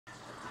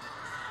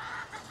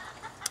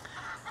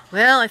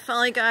Well, I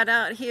finally got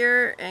out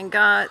here and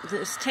got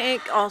this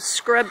tank all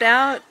scrubbed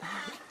out.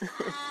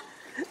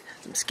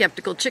 Some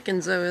skeptical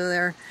chickens over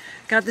there.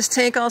 Got this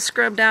tank all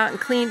scrubbed out and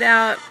cleaned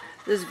out.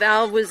 This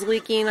valve was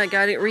leaking. I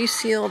got it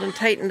resealed and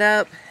tightened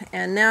up.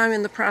 And now I'm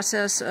in the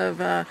process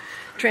of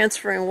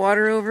transferring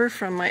water over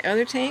from my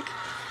other tank.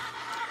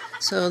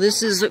 So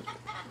this is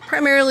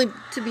primarily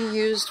to be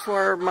used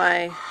for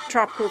my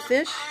tropical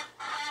fish.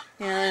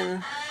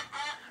 And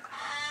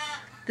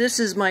this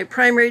is my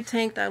primary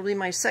tank. That will be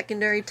my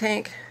secondary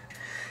tank.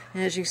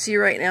 And as you can see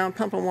right now, I'm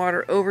pumping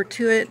water over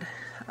to it.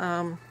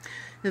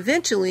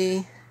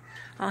 Eventually,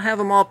 I'll have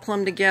them all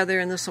plumbed together,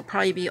 and this will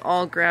probably be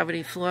all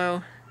gravity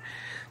flow.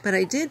 But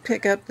I did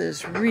pick up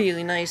this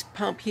really nice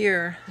pump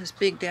here, this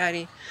Big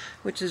Daddy,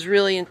 which is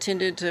really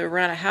intended to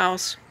run a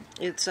house.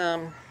 It's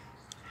I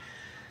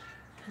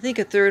think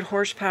a 3rd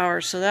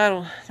horsepower, so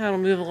that'll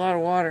move a lot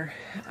of water.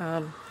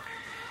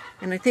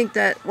 And I think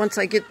that once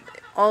I get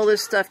all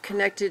this stuff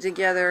connected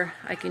together,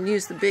 I can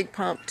use the big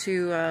pump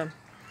to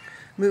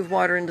move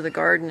water into the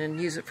garden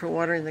and use it for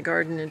watering the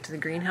garden into the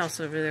greenhouse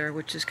over there,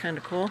 which is kind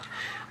of cool.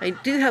 I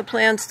do have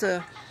plans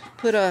to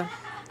put a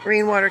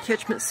rainwater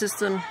catchment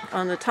system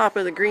on the top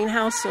of the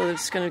greenhouse, so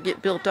it's going to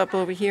get built up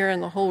over here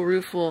and the whole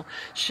roof will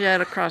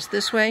shed across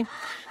this way.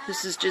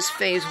 This is just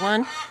phase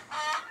 1.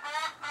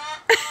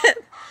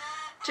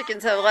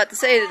 Chickens have a lot to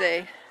say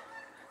today.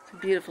 It's a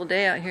beautiful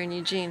day out here in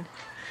Eugene.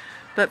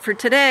 But for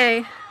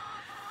today,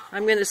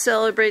 I'm going to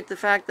celebrate the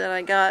fact that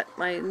I got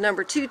my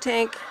number 2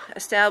 tank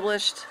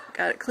established,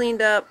 got it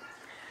cleaned up.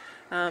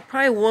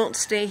 Probably won't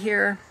stay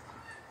here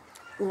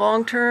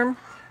long term.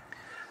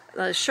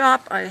 The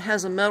shop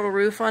has a metal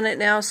roof on it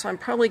now, so I'm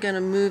probably going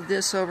to move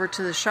this over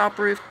to the shop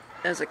roof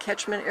as a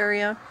catchment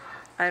area.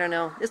 I don't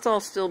know. It's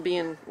all still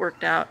being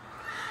worked out.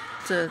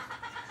 It's a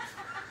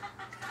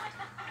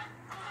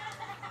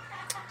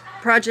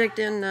project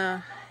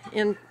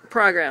in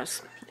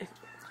progress.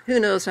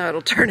 Who knows how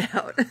it'll turn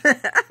out.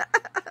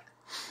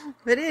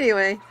 But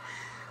anyway,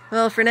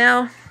 well, for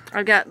now,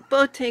 I've got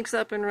both tanks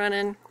up and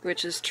running,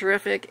 which is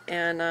terrific,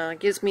 and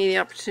gives me the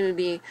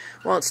opportunity,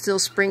 while it's still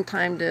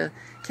springtime, to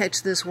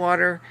catch this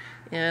water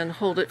and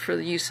hold it for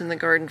the use in the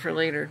garden for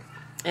later,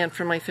 and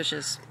for my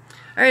fishes.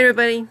 Alright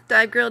everybody,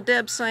 DiveGirl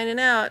Deb signing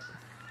out.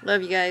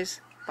 Love you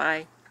guys.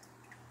 Bye.